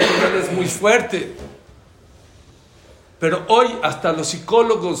relación con él es muy fuerte. Pero hoy hasta los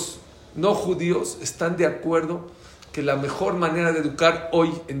psicólogos no judíos están de acuerdo que la mejor manera de educar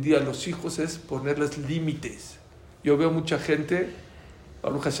hoy en día a los hijos es ponerles límites. Yo veo mucha gente,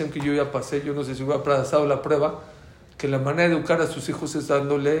 Baruch Hashem, que yo ya pasé, yo no sé si hubiera pasado la prueba, que la manera de educar a sus hijos es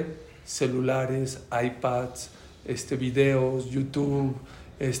dándole celulares, iPads, videos, YouTube,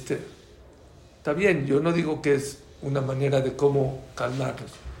 Está bien, yo no digo que es una manera de cómo calmarlos.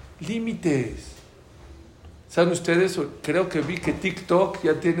 Límites. ¿Saben ustedes? Creo que vi que TikTok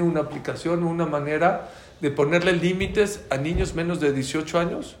ya tiene una aplicación, una manera de ponerle límites a niños menos de 18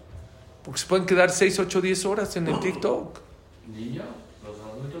 años, porque se pueden quedar 6, 8, 10 horas en el TikTok. ¿Niños? ¿Los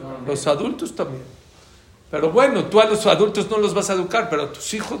adultos también? Los adultos también. Pero bueno, tú a los adultos no los vas a educar, pero a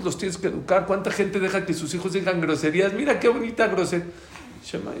tus hijos los tienes que educar. ¿Cuánta gente deja que sus hijos digan groserías? Mira qué bonita grosería.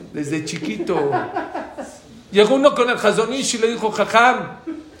 Desde chiquito. Llegó uno con el Hazonish y le dijo, Jajam,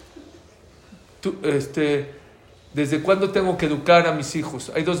 ¿desde cuándo tengo que educar a mis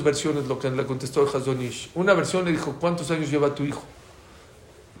hijos? Hay dos versiones lo que le contestó el Hazonish. Una versión le dijo, ¿cuántos años lleva tu hijo?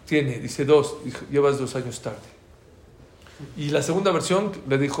 Tiene, dice 2. Dijo, llevas 2 años tarde. Y la segunda versión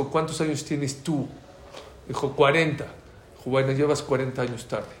le dijo, ¿cuántos años tienes tú? Dijo, 40. Dijo, bueno, llevas 40 años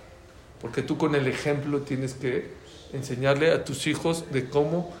tarde. Porque tú con el ejemplo tienes que enseñarle a tus hijos de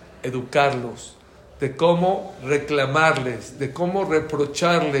cómo educarlos, de cómo reclamarles, de cómo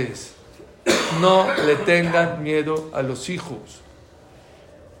reprocharles. No le tengan miedo a los hijos.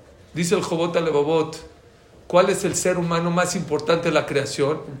 Dice el Jobot Alevavot, ¿cuál es el ser humano más importante de la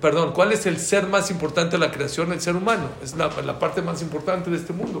creación? Perdón, ¿cuál es el ser más importante de la creación? El ser humano. Es la parte más importante de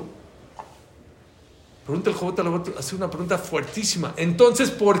este mundo. Pregunta el Jobot Alevavot, hace una pregunta fuertísima.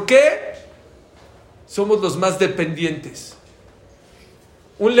 Entonces, ¿por qué somos los más dependientes?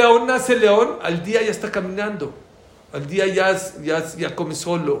 Un león nace león, al día ya está caminando, al día ya come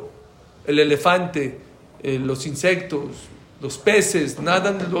solo. El elefante, los insectos, los peces,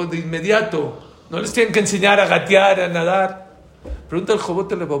 nadan de inmediato. No les tienen que enseñar a gatear, a nadar. Pregunta el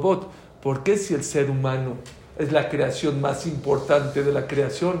Jobot Alevavot, ¿por qué si el ser humano es la creación más importante de la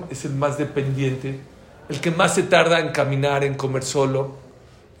creación, es el más dependiente, el que más se tarda en caminar, en comer solo?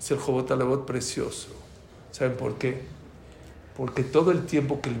 Es el Jobot Alevavot precioso. ¿Saben por qué? Porque todo el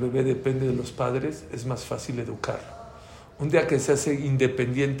tiempo que el bebé depende de los padres es más fácil educarlo. Un día que se hace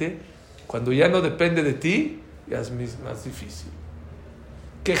independiente, cuando ya no depende de ti, ya es más difícil.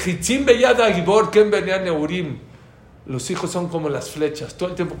 Que Hitzim Beyada Gibor Ken Benyan Neurim. Los hijos son como las flechas. Todo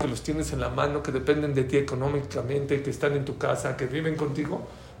el tiempo que los tienes en la mano, que dependen de ti económicamente, que están en tu casa, que viven contigo,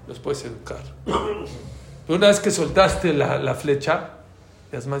 los puedes educar. Pero una vez que soltaste la flecha,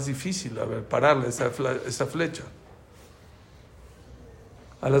 ya es más difícil pararle esa flecha.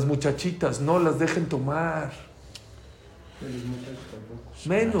 A las muchachitas no las dejen tomar.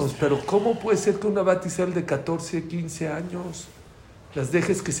 Menos, pero ¿cómo puede ser que una batisel de 14, 15 años las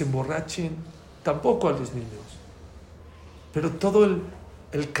dejes que se emborrachen? Tampoco a los niños. Pero todo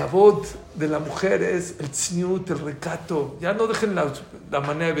el kabod de la mujer es el tzniut, el recato. Ya no dejen la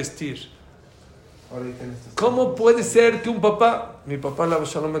manera de vestir. ¿Cómo puede ser que un papá, mi papá la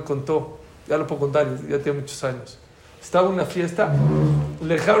Shalom me contó, ya lo puedo contar, ya tiene muchos años, estaba en una fiesta,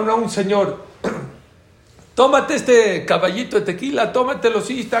 le dejaron a un señor, tómate este caballito de tequila, tómatelo,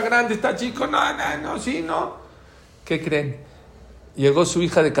 sí, está grande, está chico, no, sí, no. ¿Qué creen? Llegó su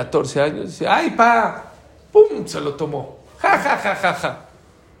hija de 14 años y dice, ¡ay, pa! ¡Pum! Se lo tomó. ¡Ja!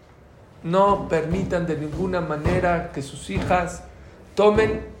 No permitan de ninguna manera que sus hijas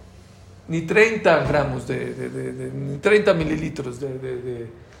tomen ni 30 gramos, ni 30 mililitros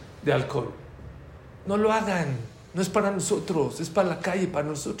de alcohol. No lo hagan. No es para nosotros, es para la calle, para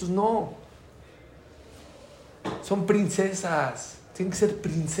nosotros no. Son princesas, tienen que ser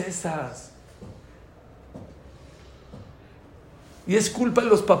princesas. Y es culpa de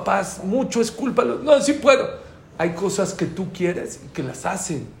los papás, mucho es culpa de los... No, sí puedo. Hay cosas que tú quieres y que las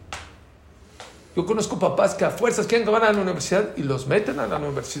hacen. Yo conozco papás que a fuerzas quieren que van a la universidad y los meten a la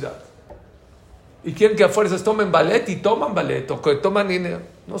universidad. Y quieren que a fuerzas tomen ballet y toman ballet, o que toman dinero,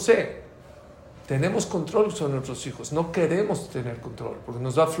 no sé. Tenemos control sobre nuestros hijos, no queremos tener control porque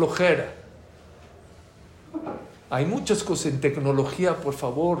nos da flojera. Hay muchas cosas en tecnología, por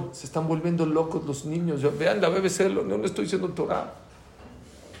favor, se están volviendo locos los niños. Vean la BBC, no le estoy diciendo Torah.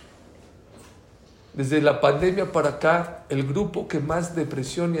 Desde la pandemia para acá, el grupo que más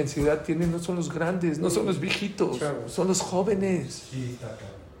depresión y ansiedad tiene no son los grandes, no son los viejitos, son los jóvenes.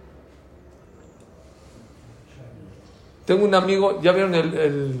 Tengo un amigo, ¿ya vieron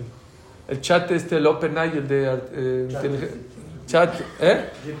el chat el OpenAI, el de chat,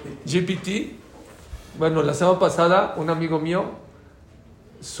 GPT? Bueno, la semana pasada, un amigo mío,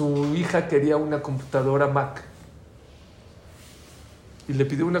 su hija quería una computadora Mac. Y le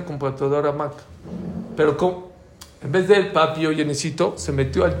pidió una computadora Mac. Pero en vez de papi, oye, necesito, se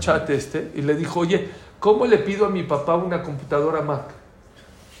metió al chat y le dijo, oye, ¿cómo le pido a mi papá una computadora Mac?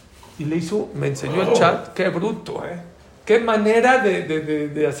 Y me enseñó el chat, qué bruto, qué manera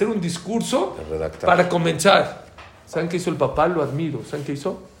de hacer un discurso para comenzar. ¿Saben qué hizo el papá? Lo admiro. ¿Saben qué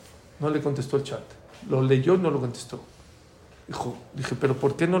hizo? No le contestó el chat. Lo leyó y no lo contestó. Dije, ¿pero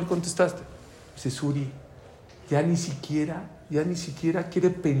por qué no le contestaste? Dice, Suri, ya ni siquiera quiere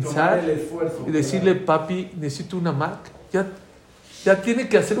pensar y decirle, papi, necesito una Mac. Ya tiene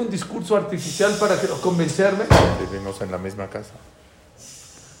que hacer un discurso artificial para convencerme. Vivimos en la misma casa.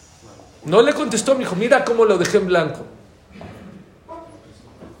 No le contestó, me dijo, mira cómo lo dejé en blanco.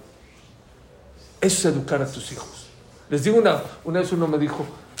 Eso es educar a tus hijos. Les digo una vez uno me dijo,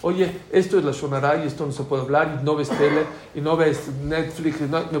 oye, esto es la shonará y esto no se puede hablar y no ves tele y no ves Netflix.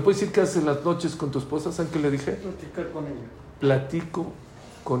 ¿Me puedes decir qué haces en las noches con tu esposa? ¿Saben qué le dije? Platicar con ella. Platico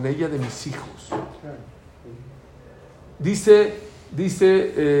con ella de mis hijos.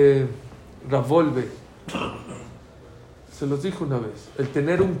 Dice Ravolve, se los dije una vez, el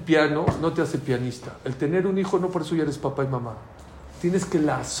tener un piano no te hace pianista. El tener un hijo no por eso ya eres papá y mamá. Tienes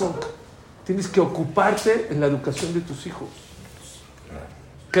que ocuparte en la educación de tus hijos.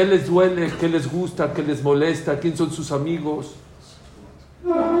 ¿Qué les duele? ¿Qué les gusta? ¿Qué les molesta? ¿Quién son sus amigos?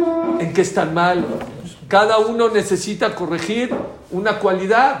 ¿En qué están mal? Cada uno necesita corregir una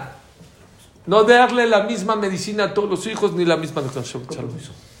cualidad. No darle la misma medicina a todos los hijos ni la misma educación.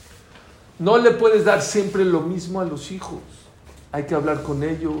 No le puedes dar siempre lo mismo a los hijos. Hay que hablar con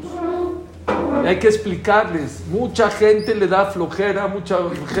ellos. Hay que explicarles. Mucha gente le da flojera. Mucha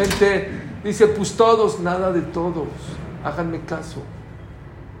gente dice, pues todos, nada de todos. Háganme caso.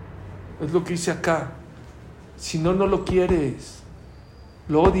 Es lo que hice acá. Si no, no lo quieres.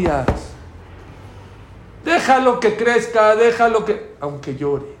 Lo odias. Déjalo que crezca, aunque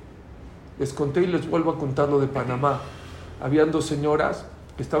llore. Les conté y les vuelvo a contar lo de Panamá. Habían 2 señoras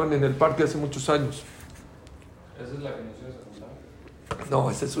que estaban en el parque hace muchos años. ¿Esa es la que nos ibas a contar?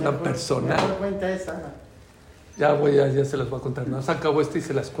 No, esa es una persona. Me cuenta esa. Ya se las voy a contar. No, se acabó y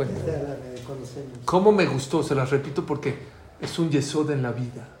se las cuento. ¿Cómo me gustó? Se las repito porque es un yesod en la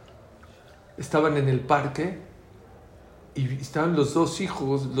vida. Estaban en el parque y estaban los 2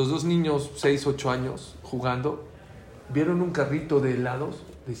 hijos, los 2 niños, 6, 8 años, jugando. Vieron un carrito de helados,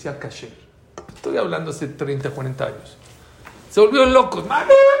 decía kasher. Estoy hablando hace 30, 40 años. Se volvieron locos.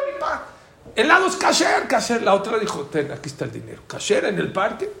 ¡Mami, pa! Helados kasher. La otra dijo, ten, aquí está el dinero. ¿Kasher en el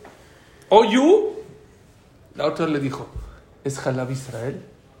parque? ¿You? La otra le dijo, ¿es Jalab Israel?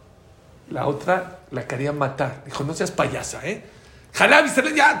 La otra la quería matar. Dijo, no seas payasa, Jalab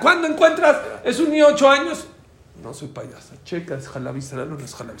Israel, ya, ¿cuándo encuentras? Es un niño de 8 años. No soy payasa. Checa, ¿es Jalab Israel o no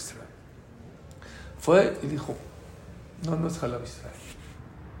es Jalab Israel? Fue y dijo, no es Jalab Israel.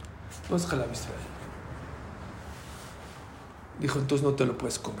 No es Jalab Israel. Dijo, entonces no te lo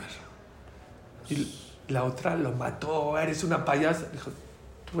puedes comer. Y la otra lo mató, eres una payasa. Dijo,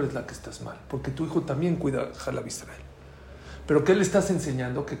 tú eres la que estás mal, porque tu hijo también cuida Jalab Israel. Pero ¿qué le estás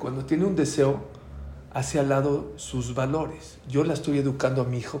enseñando? Que cuando tiene un deseo, hace al lado sus valores. Yo la estoy educando a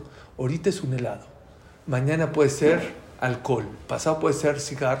mi hijo. Ahorita es un helado. Mañana puede ser alcohol. Pasado puede ser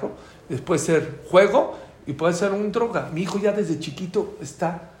cigarro. Después puede ser juego y puede ser un droga. Mi hijo ya desde chiquito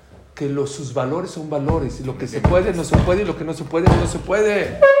está que sus valores son valores. Y lo que se puede, no se puede. Y lo que no se puede, no se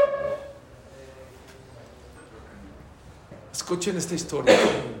puede. Es Escuchen esta historia.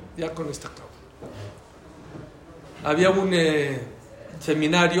 Ya con esta acabo. Había un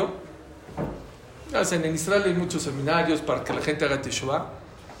seminario. En Israel hay muchos seminarios para que la gente haga teshuvah.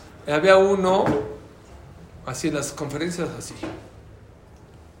 Había uno, así en las conferencias, así.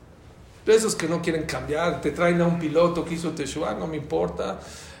 De esos que no quieren cambiar, te traen a un piloto que hizo teshuvah, no me importa.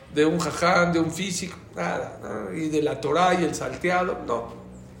 De un jajam, de un físico, nada, ¿no? Y de la Torah y el salteado, no.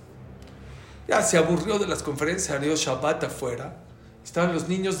 Ya se aburrió de las conferencias, salió Shabbat afuera. Estaban los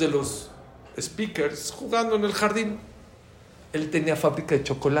niños de los speakers jugando en el jardín. Él tenía fábrica de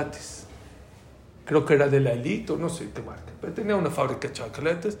chocolates. Creo que era de la Elite o no sé qué marca. Pero tenía una fábrica de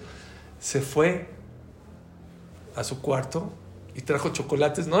chocolates. Se fue a su cuarto y trajo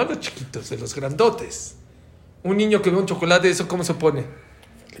chocolates, no de los chiquitos, de los grandotes. Un niño que ve un chocolate, ¿eso cómo se pone?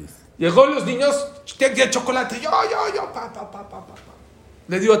 Feliz. Llegó los niños, ¿qué chocolate? Yo, pa.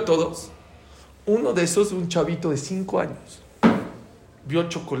 Le dio a todos. Uno de esos, un chavito de 5 años, vio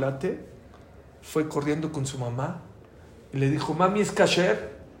chocolate, fue corriendo con su mamá y le dijo, mami, ¿es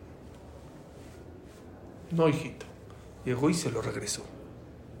kasher? No, hijito. Llegó y se lo regresó.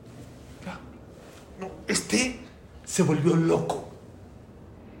 No, se volvió loco.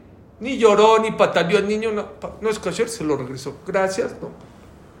 Ni lloró, ni pataleó el niño. No es kasher, se lo regresó. Gracias, no.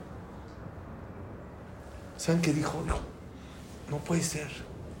 ¿Saben qué dijo? No puede ser.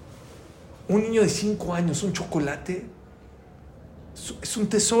 Un niño de 5 años, un chocolate, es un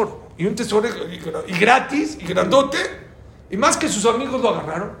tesoro. Y un tesoro y gratis, y grandote. Y más que sus amigos lo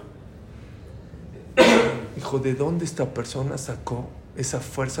agarraron. Dijo, ¿de dónde esta persona sacó esa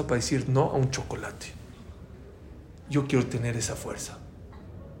fuerza para decir no a un chocolate? Yo quiero tener esa fuerza.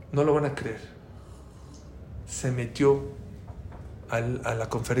 No lo van a creer. Se metió a la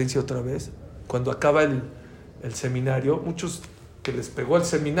conferencia otra vez. Cuando acaba el seminario, muchos que les pegó el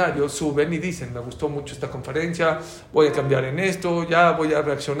seminario suben y dicen, me gustó mucho esta conferencia, voy a cambiar en esto, ya voy a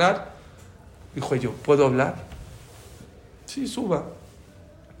reaccionar. Dijo yo, ¿puedo hablar? Sí, suba.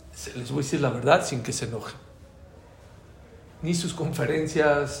 Les voy a decir la verdad sin que se enojen. Ni sus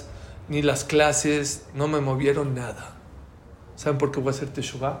conferencias, ni las clases, no me movieron nada. ¿Saben por qué voy a hacer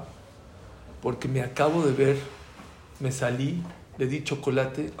teshuvah? Porque me acabo de ver, me salí, le di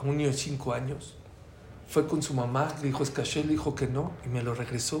chocolate a un niño de 5 años. Fue con su mamá, le dijo, es kasher, le dijo que no, y me lo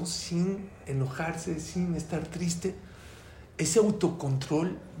regresó sin enojarse, sin estar triste. Ese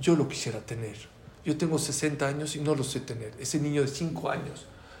autocontrol yo lo quisiera tener. Yo tengo 60 años y no lo sé tener. Ese niño de 5 años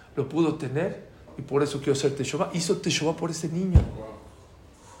lo pudo tener y por eso quiero hacer teshuvah. Hizo teshuvah por ese niño.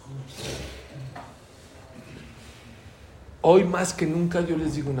 Hoy más que nunca yo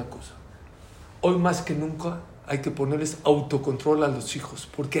les digo una cosa. Hoy más que nunca hay que ponerles autocontrol a los hijos.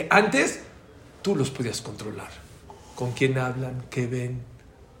 Porque antes tú los podías controlar. Con quién hablan, qué ven,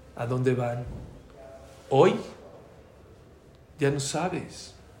 a dónde van. Hoy ya no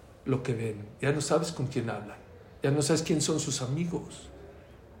sabes lo que ven. Ya no sabes con quién hablan. Ya no sabes quién son sus amigos.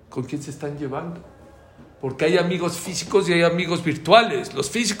 Con quién se están llevando. Porque hay amigos físicos y hay amigos virtuales. Los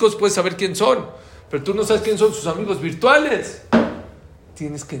físicos puedes saber quién son, pero tú no sabes quién son sus amigos virtuales.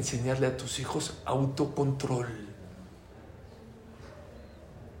 Tienes que enseñarle a tus hijos autocontrol.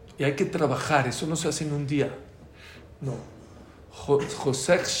 Y hay que trabajar, eso no se hace en un día. No.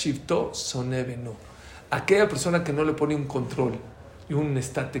 Josech Shivto Sonebe, no. Aquella persona que no le pone un control y un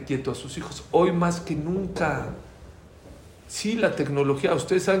estate quieto a sus hijos, hoy más que nunca. Sí, la tecnología.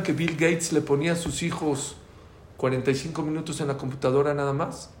 Ustedes saben que Bill Gates le ponía a sus hijos 45 minutos en la computadora nada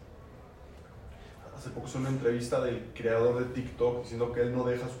más. Hace poco hizo una entrevista del creador de TikTok diciendo que él no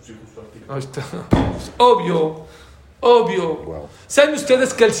deja a sus hijos usar TikTok. Ahí está. Obvio. Wow. ¿Saben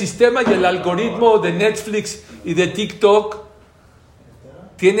ustedes que el sistema y el algoritmo de Netflix y de TikTok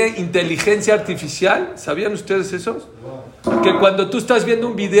tiene inteligencia artificial? ¿Sabían ustedes eso? Que cuando tú estás viendo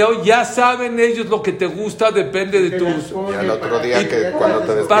un video ya saben ellos lo que te gusta, depende de tus... Y al otro día que cuando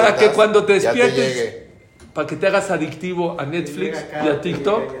te despiertas, para que cuando te despiertes, ya te llegue. Para que te hagas adictivo a Netflix y a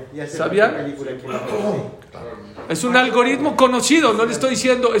TikTok. ¿Sabían? Es un algoritmo conocido, no le estoy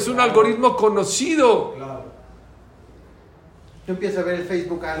diciendo, es un algoritmo conocido. Tú empiezas a ver el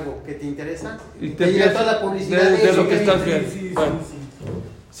Facebook algo que te interesa y te llega toda la publicidad de lo que estás viendo. Sí.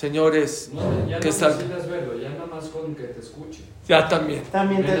 Señores, ya ¿qué no tal? necesitas verlo, ya nada más con que te escuche. Ya también.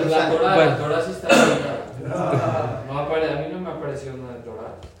 También te lo La sabe. Torah, Bueno. la Torah sí está clara. A mí no me apareció nada de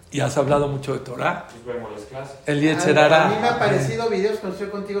Torah. ¿Y has hablado mucho de Torah? Pues vemos las clases. El Yetzerara. A mí me han aparecido videos cuando estoy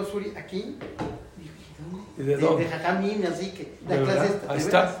contigo, Suri, aquí. ¿Y de dónde? De Jajamín, así que ¿De la clase verdad? esta. Ahí ¿de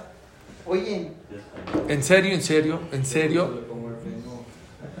está. veras? Oye. ¿En serio?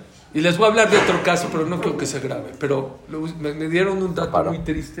 Y les voy a hablar de otro caso, pero no creo que se grabe. Pero me dieron un dato muy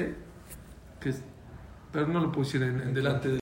triste, pero no lo puedo decir en delante de